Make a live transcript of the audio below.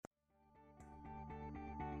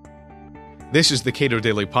This is the Cato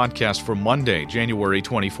Daily Podcast for Monday, January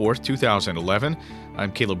 24th, 2011.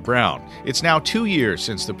 I'm Caleb Brown. It's now 2 years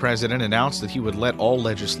since the president announced that he would let all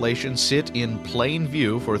legislation sit in plain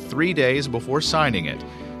view for 3 days before signing it.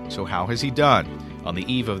 So how has he done? On the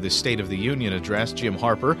eve of the State of the Union address, Jim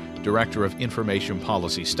Harper, Director of Information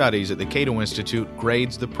Policy Studies at the Cato Institute,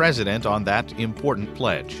 grades the president on that important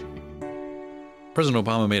pledge. President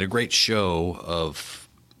Obama made a great show of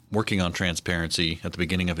working on transparency at the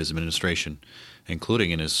beginning of his administration,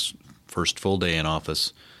 including in his first full day in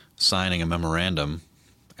office, signing a memorandum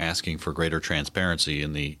asking for greater transparency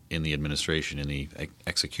in the administration, in the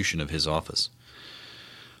execution of his office.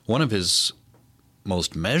 One of his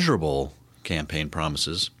most measurable campaign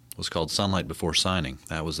promises was called Sunlight Before Signing.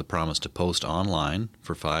 That was the promise to post online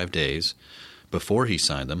for 5 days before he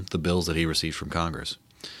signed them the bills that he received from Congress.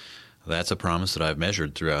 That's a promise that I've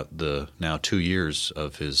measured throughout the now 2 years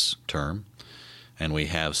of his term, and we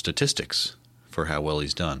have statistics for how well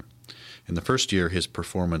he's done. In the first year, his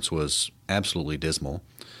performance was absolutely dismal.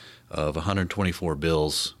 Of 124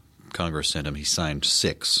 bills Congress sent him, he signed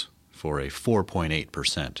 6 for a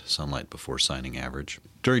 4.8% Sunlight Before Signing average.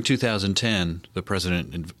 During 2010, the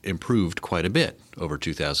president improved quite a bit over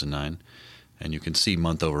 2009. And you can see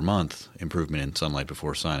month over month improvement in Sunlight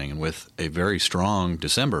Before Signing. And with a very strong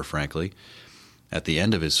December, frankly, at the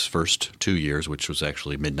end of his first 2 years, which was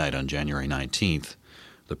actually midnight on January 19th,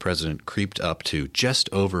 the president creeped up to just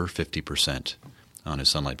over 50% on his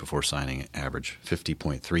Sunlight Before Signing average,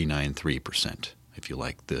 50.393%, if you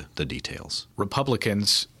like the details.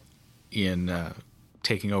 Republicans in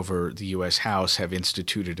taking over the U.S. House have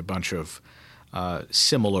instituted a bunch of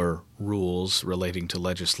similar rules relating to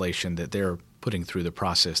legislation that they're putting through the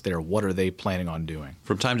process there. What are they planning on doing?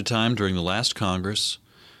 From time to time during the last Congress,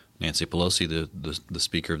 Nancy Pelosi, the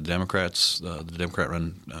Speaker of the Democrats, the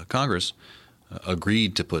Democrat-run Congress,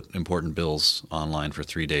 agreed to put important bills online for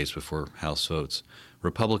 3 days before House votes.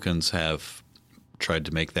 Republicans have tried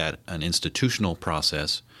to make that an institutional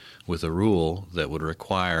process with a rule that would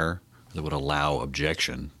allow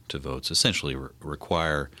objection to votes, essentially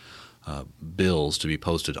require bills to be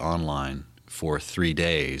posted online for 3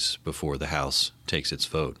 days before the House takes its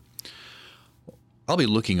vote. I'll be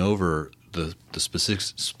looking over the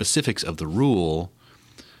specifics of the rule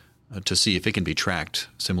to see if it can be tracked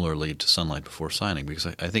similarly to Sunlight Before Signing, because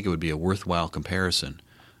I think it would be a worthwhile comparison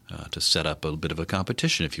to set up a bit of a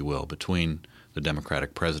competition, if you will, between the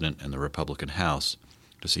Democratic president and the Republican House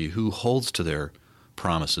to see who holds to their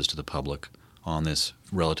promises to the public on this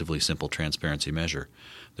relatively simple transparency measure.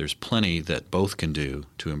 There's plenty that both can do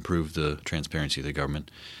to improve the transparency of the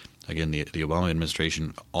government. Again, the Obama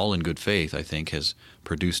administration, all in good faith, I think, has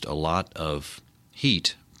produced a lot of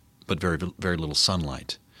heat, but very, very little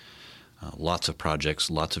sunlight. Lots of projects,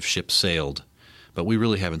 lots of ships sailed, but we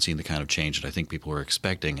really haven't seen the kind of change that I think people were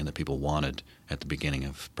expecting and that people wanted at the beginning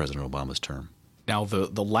of President Obama's term. Now,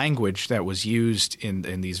 the language that was used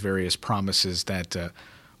in these various promises that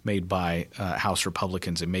made by House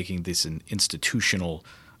Republicans in making this an institutional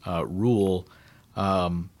rule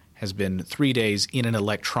has been 3 days in an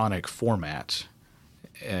electronic format.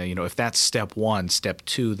 If that's step one, step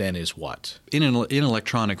two then is what? In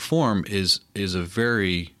electronic form is a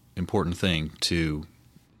very important thing to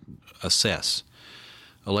assess.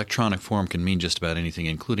 Electronic form can mean just about anything,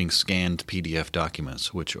 including scanned PDF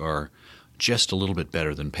documents, which are just a little bit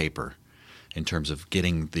better than paper in terms of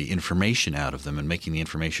getting the information out of them and making the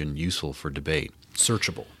information useful for debate.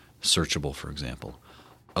 Searchable, for example.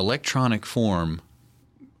 Electronic form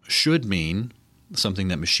should mean something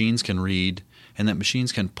that machines can read and that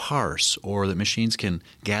machines can parse, or that machines can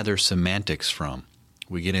gather semantics from.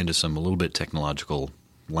 We get into some a little bit technological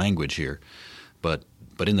language here, but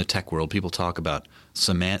in the tech world, people talk about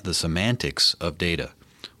the semantics of data.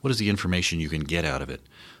 What is the information you can get out of it?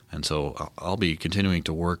 And so I'll be continuing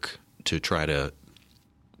to work to try to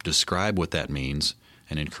describe what that means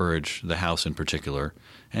and encourage the House in particular,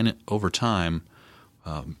 and over time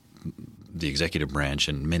the executive branch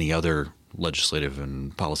and many other legislative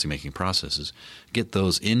and policymaking processes, get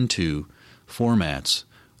those into formats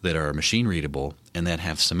that are machine readable and that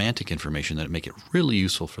have semantic information that make it really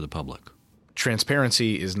useful for the public.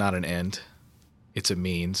 Transparency is not an end, it's a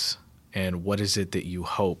means. And what is it that you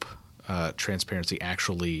hope transparency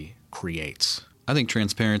actually creates? I think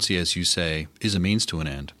transparency, as you say, is a means to an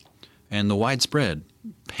end. And the widespread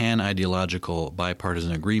pan-ideological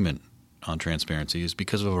bipartisan agreement on transparency is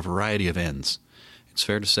because of a variety of ends. It's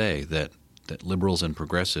fair to say that liberals and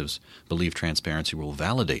progressives believe transparency will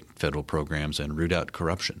validate federal programs and root out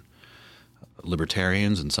corruption.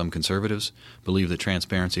 Libertarians and some conservatives believe that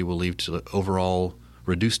transparency will lead to overall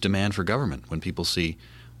reduced demand for government when people see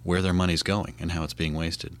where their money's going and how it's being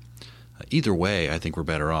wasted. Either way, I think we're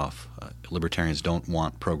better off. Libertarians don't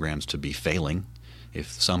want programs to be failing.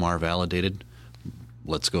 If some are validated,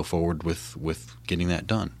 let's go forward with getting that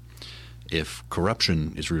done. If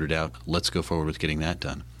corruption is rooted out, let's go forward with getting that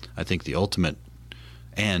done. I think the ultimate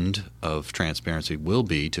end of transparency will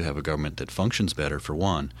be to have a government that functions better, for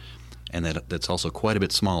one, and that's also quite a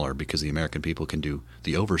bit smaller because the American people can do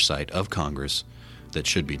the oversight of Congress that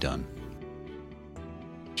should be done.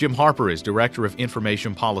 Jim Harper is Director of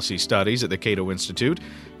Information Policy Studies at the Cato Institute.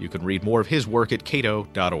 You can read more of his work at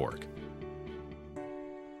cato.org.